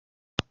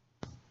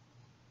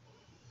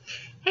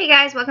Hey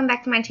guys, welcome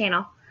back to my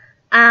channel.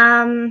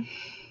 Um,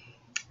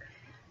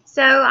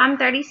 so I'm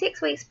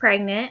 36 weeks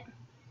pregnant.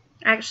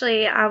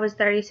 Actually, I was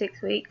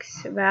 36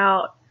 weeks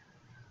what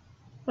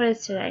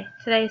is today?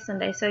 Today is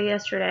Sunday, so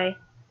yesterday.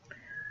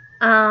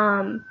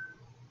 Um,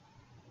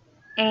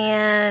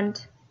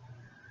 and,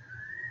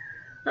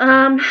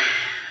 I'm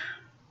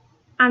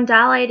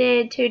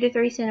dilated 2 to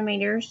 3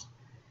 centimeters,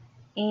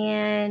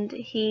 and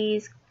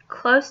he's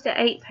close to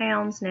 8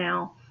 pounds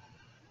now.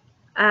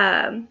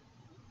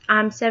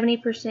 I'm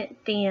 70%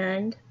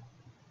 thinned,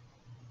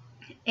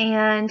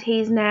 and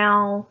he's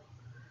now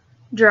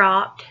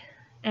dropped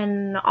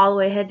and all the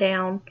way head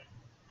down.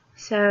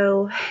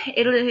 So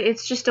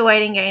it's just a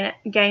waiting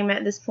game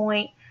at this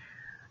point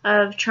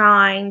of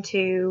trying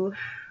to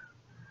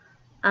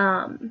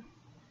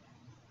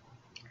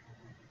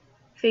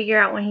figure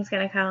out when he's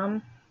going to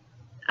come.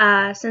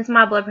 Since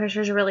my blood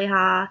pressure is really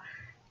high,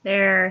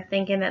 they're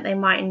thinking that they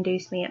might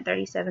induce me at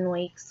 37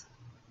 weeks,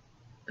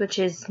 which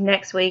is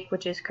next week,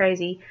 which is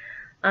crazy.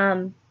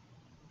 But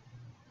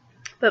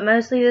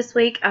mostly this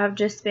week I've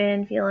just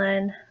been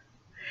feeling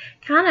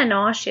kind of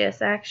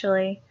nauseous,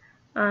 actually.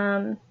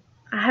 I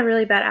have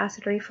really bad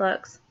acid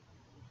reflux.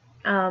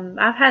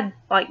 I've had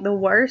like the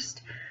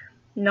worst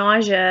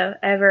nausea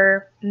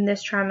ever in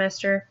this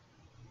trimester,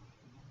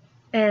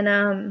 and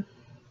I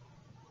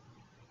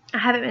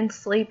haven't been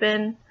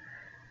sleeping.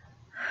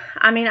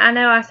 I mean, I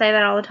know I say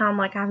that all the time,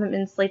 like I haven't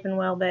been sleeping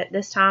well, but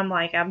this time,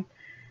 like, I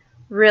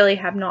really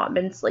have not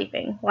been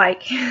sleeping.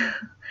 Like,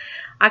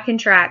 I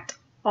contract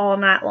all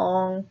night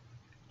long,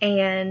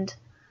 and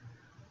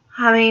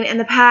I mean, in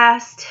the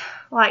past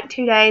like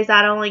 2 days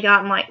I'd only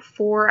gotten like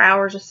 4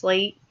 hours of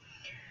sleep.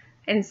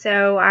 And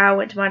so I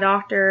went to my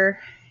doctor,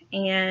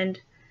 and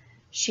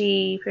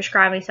she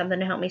prescribed me something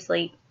to help me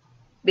sleep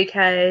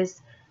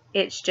because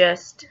it's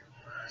just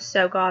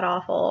so god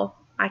awful.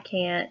 I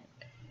can't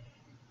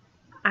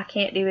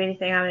do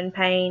anything. I'm in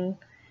pain.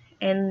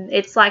 And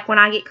it's like when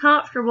I get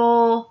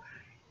comfortable,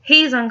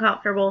 he's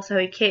uncomfortable, so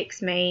he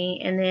kicks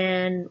me. And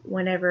then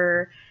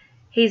whenever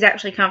he's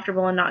actually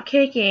comfortable and not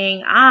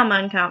kicking, I'm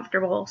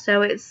uncomfortable.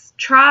 So it's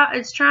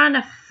trying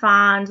to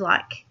find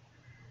like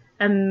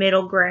a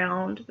middle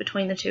ground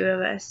between the two of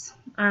us.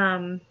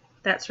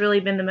 That's really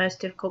been the most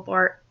difficult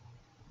part.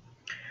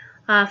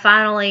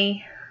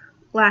 Finally,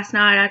 last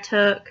night I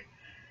took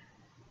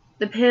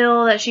the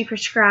pill that she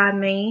prescribed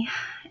me,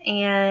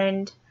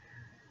 and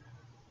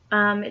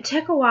it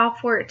took a while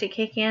for it to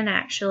kick in,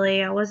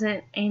 actually. I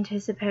wasn't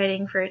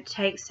anticipating for it to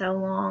take so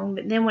long,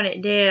 but then when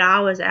it did,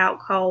 I was out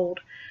cold.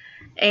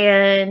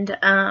 And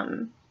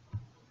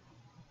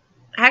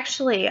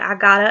actually, I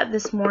got up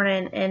this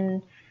morning,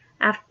 and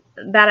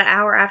about an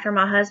hour after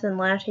my husband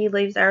left — he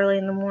leaves early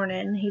in the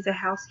morning, he's a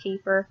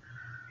housekeeper,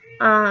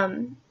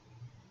 and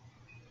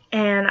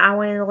I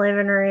went in the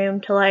living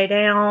room to lay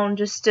down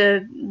just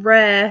to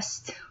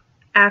rest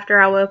after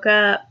I woke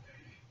up,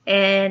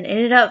 and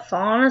ended up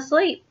falling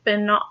asleep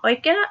and not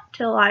waking up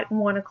till like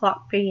 1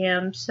 o'clock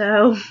p.m.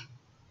 So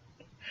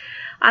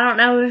I don't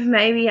know if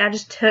maybe I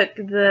just took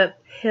the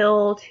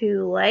pill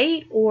too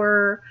late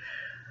or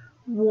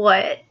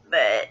what,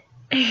 but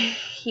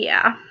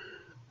yeah.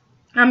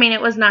 I mean,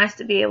 it was nice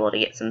to be able to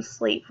get some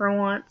sleep for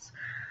once.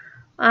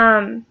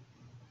 And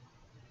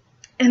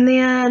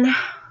then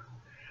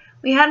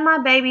we had my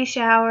baby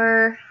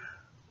shower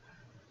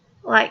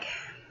like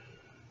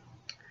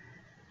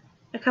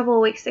a couple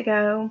of weeks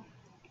ago,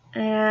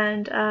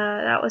 and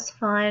that was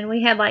fun.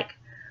 We had like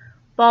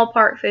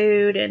ballpark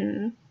food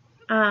and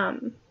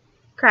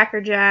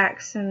Cracker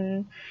Jacks,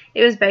 and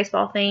it was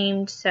baseball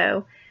themed,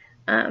 so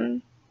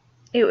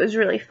it was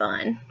really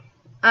fun.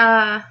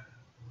 And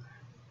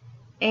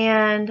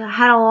I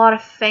had a lot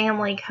of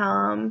family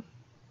come.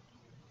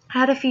 I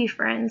had a few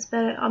friends,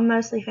 but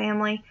mostly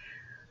family.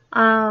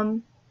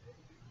 And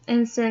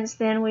since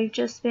then, we've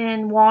just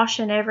been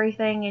washing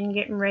everything and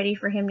getting ready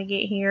for him to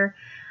get here.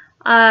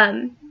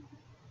 I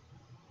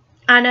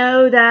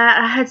know that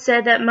I had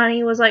said that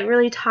money was like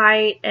really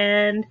tight,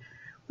 and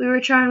we were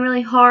trying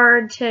really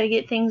hard to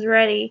get things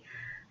ready.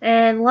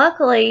 And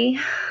luckily,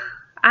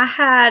 I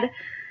had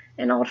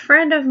an old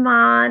friend of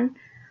mine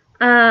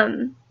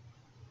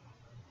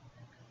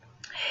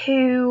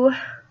who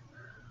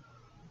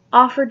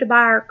offered to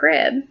buy our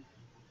crib.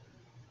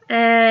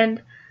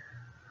 And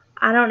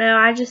I don't know,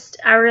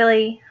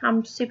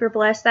 I'm super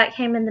blessed. That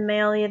came in the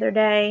mail the other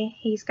day.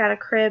 He's got a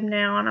crib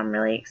now, and I'm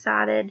really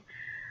excited.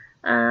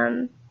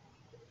 And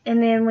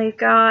then we've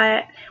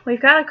got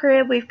a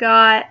crib, we've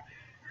got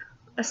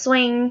a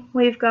swing,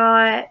 we've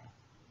got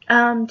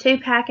 2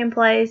 pack and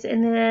plays,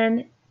 and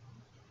then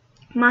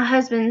my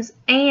husband's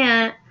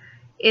aunt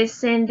is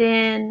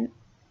sending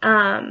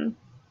a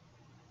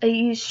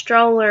used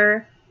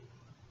stroller,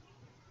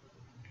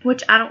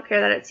 which I don't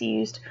care that it's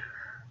used.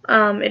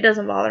 It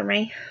doesn't bother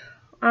me.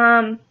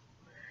 And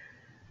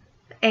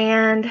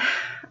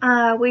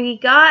we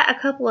got a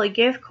couple of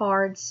gift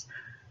cards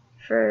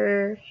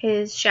for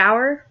his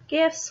shower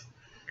gifts.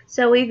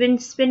 So we've been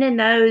spending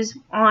those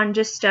on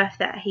just stuff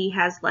that he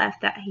has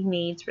left that he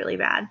needs really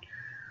bad.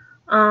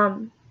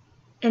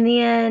 And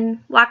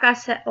then, like I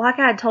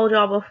had told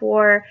y'all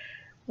before,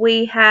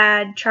 we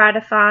had tried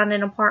to find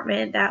an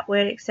apartment that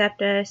would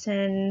accept us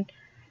and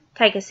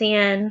take us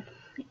in.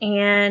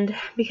 And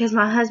because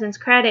my husband's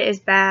credit is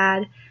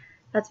bad,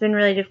 that's been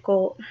really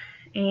difficult.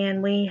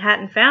 And we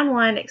hadn't found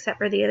one except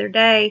for the other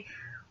day.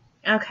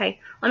 Okay,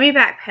 let me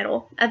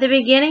backpedal. At the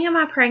beginning of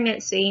my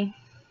pregnancy,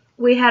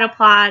 we had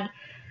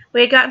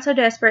gotten so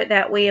desperate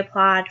that we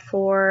applied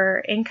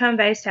for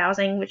income-based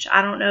housing, which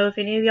I don't know if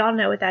any of y'all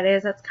know what that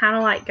is. That's kind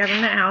of like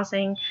government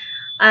housing.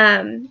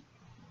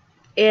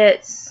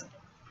 It's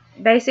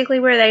basically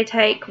where they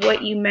take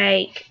what you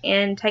make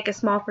and take a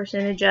small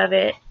percentage of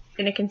it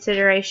into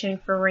consideration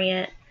for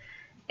rent.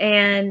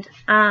 And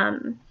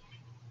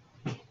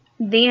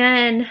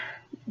then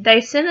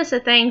they sent us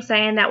a thing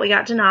saying that we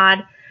got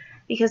denied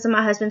because of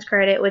my husband's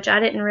credit, which I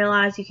didn't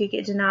realize you could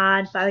get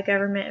denied by the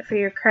government for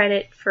your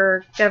credit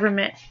for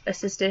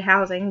government-assisted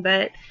housing,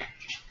 but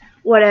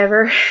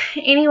whatever.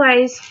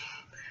 Anyways,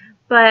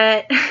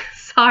 but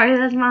sorry,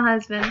 that's my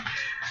husband.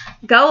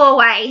 Go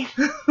away.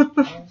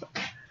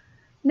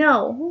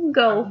 No,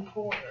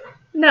 go.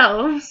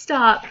 No,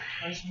 stop.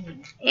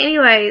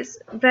 Anyways,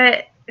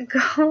 but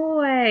go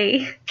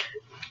away.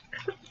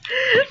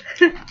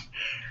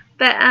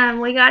 But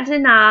we got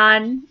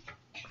denied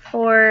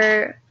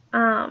for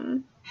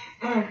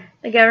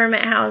the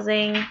government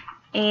housing,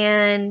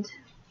 and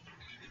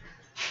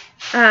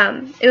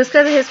it was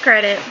because of his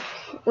credit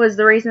was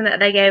the reason that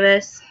they gave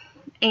us.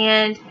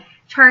 And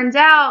turns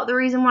out the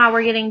reason why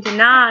we're getting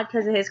denied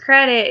because of his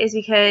credit is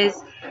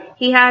because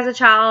he has a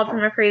child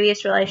from a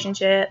previous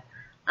relationship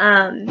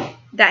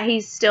that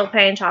he's still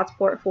paying child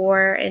support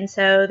for, and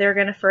so they're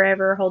going to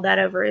forever hold that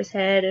over his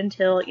head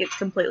until it gets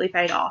completely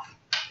paid off.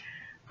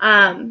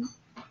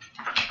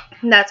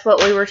 That's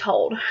what we were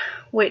told,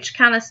 which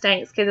kind of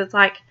stinks because it's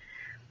like,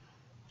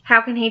 how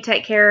can he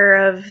take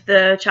care of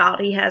the child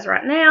he has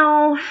right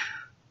now,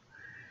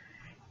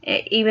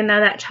 even though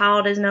that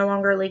child is no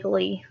longer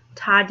legally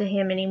tied to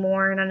him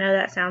anymore? And I know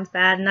that sounds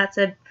bad, and that's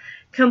a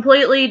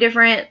completely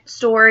different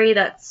story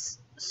that's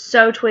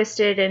so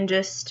twisted and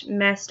just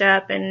messed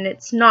up, and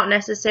it's not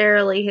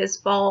necessarily his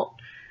fault.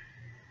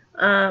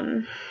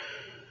 Things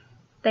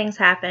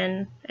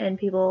happen, and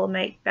people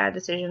make bad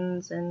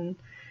decisions, and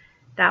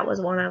that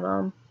was one of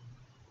them.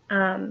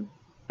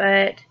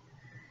 But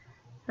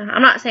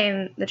I'm not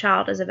saying the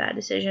child is a bad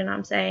decision.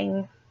 I'm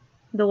saying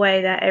the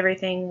way that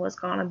everything was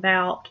gone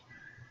about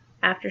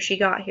after she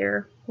got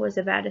here was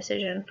a bad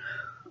decision.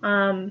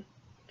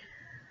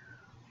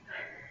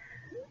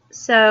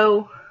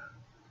 So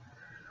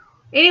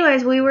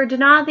anyways, we were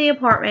denied the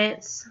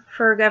apartments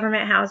for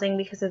government housing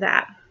because of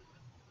that.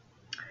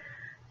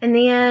 And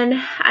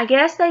then I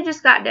guess they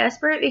just got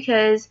desperate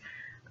because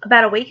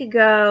about a week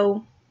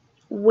ago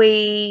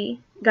we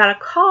got a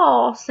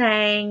call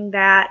saying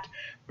that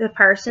the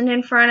person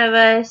in front of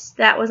us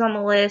that was on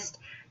the list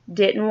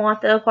didn't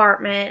want the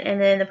apartment,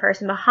 and then the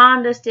person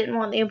behind us didn't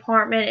want the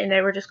apartment, and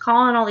they were just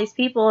calling all these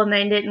people and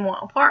they didn't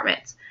want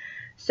apartments.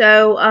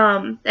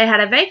 So they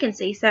had a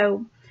vacancy.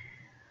 So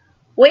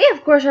we,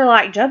 of course, are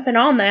like jumping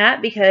on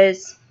that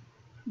because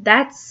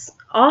that's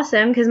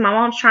awesome because my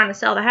mom's trying to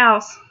sell the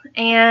house.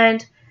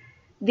 And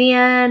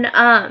then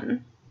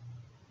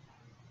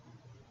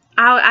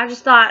I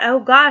just thought, oh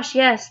gosh,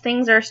 yes,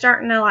 things are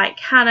starting to like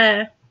kind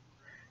of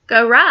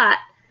go right.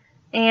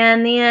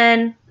 And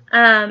then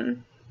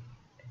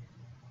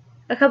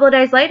a couple of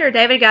days later,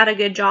 David got a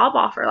good job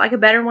offer, like a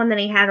better one than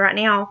he had right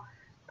now.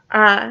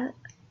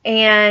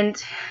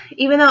 And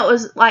even though it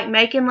was like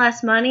making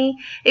less money,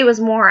 it was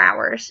more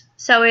hours.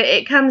 So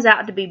it comes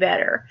out to be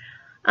better.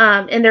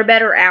 And they're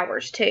better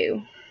hours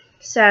too.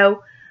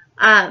 So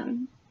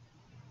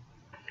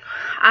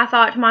I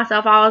thought to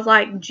myself, I was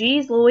like,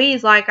 geez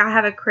Louise, like I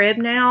have a crib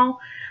now.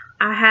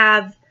 I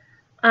have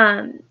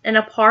an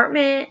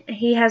apartment.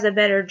 He has a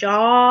better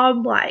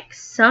job. Like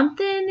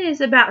something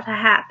is about to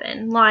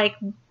happen. Like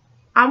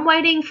I'm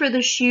waiting for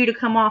the shoe to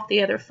come off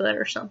the other foot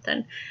or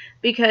something,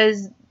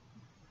 because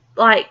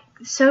like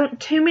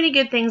too many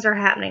good things are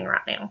happening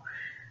right now.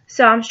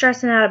 So I'm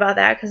stressing out about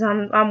that because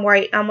I'm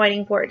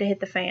waiting for it to hit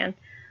the fan.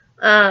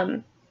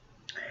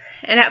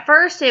 And at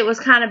first it was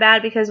kind of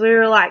bad because we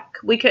were like,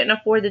 we couldn't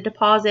afford the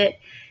deposit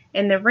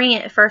and the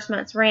rent, first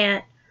month's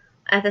rent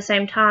at the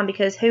same time,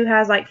 because who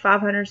has like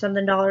 $500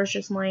 something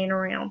just laying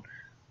around?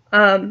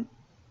 But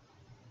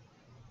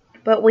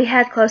we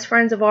had close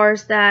friends of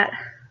ours that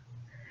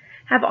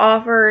have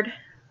offered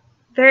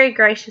very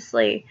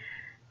graciously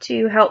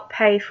to help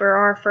pay for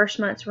our first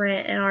month's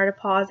rent and our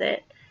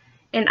deposit.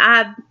 And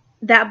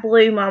that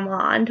blew my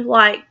mind.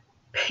 Like,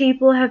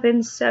 people have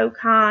been so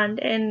kind,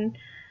 and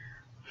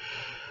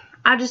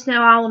I just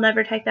know I will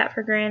never take that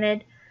for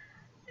granted.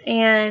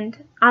 And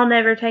I'll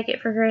never take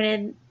it for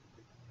granted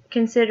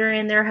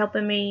considering they're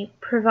helping me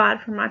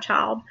provide for my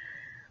child.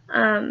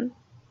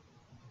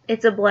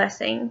 It's a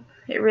blessing.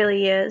 It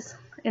really is.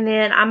 And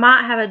then I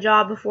might have a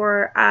job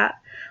before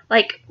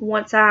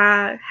once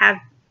I have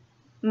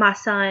my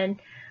son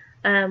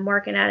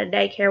working at a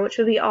daycare, which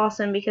would be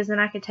awesome because then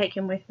I could take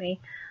him with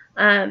me.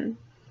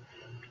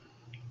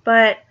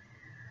 But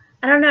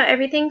I don't know,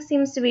 everything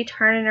seems to be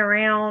turning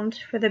around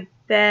for the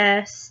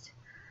best.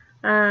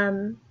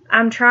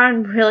 I'm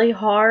trying really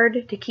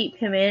hard to keep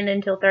him in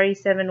until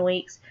 37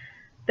 weeks,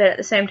 but at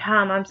the same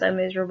time, I'm so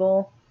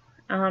miserable.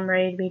 I'm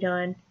ready to be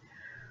done.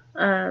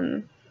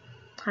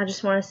 I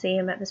just want to see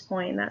him at this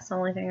point, and that's the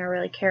only thing I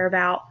really care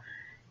about,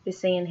 is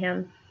seeing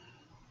him.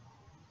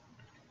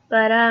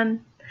 But I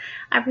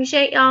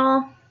appreciate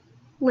y'all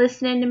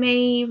listening to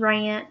me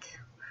rant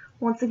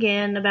once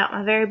again about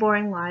my very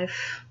boring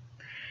life.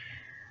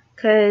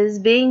 Because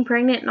being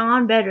pregnant and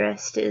on bed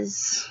rest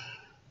is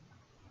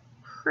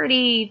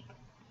pretty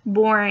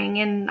boring,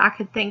 and I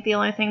could think the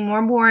only thing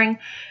more boring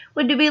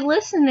would be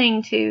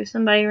listening to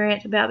somebody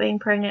rant about being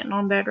pregnant and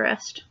on bed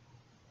rest.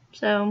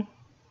 So,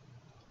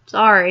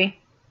 sorry.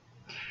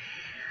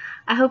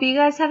 I hope you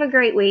guys have a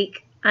great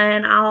week,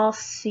 and I'll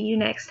see you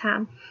next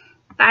time.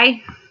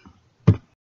 Bye.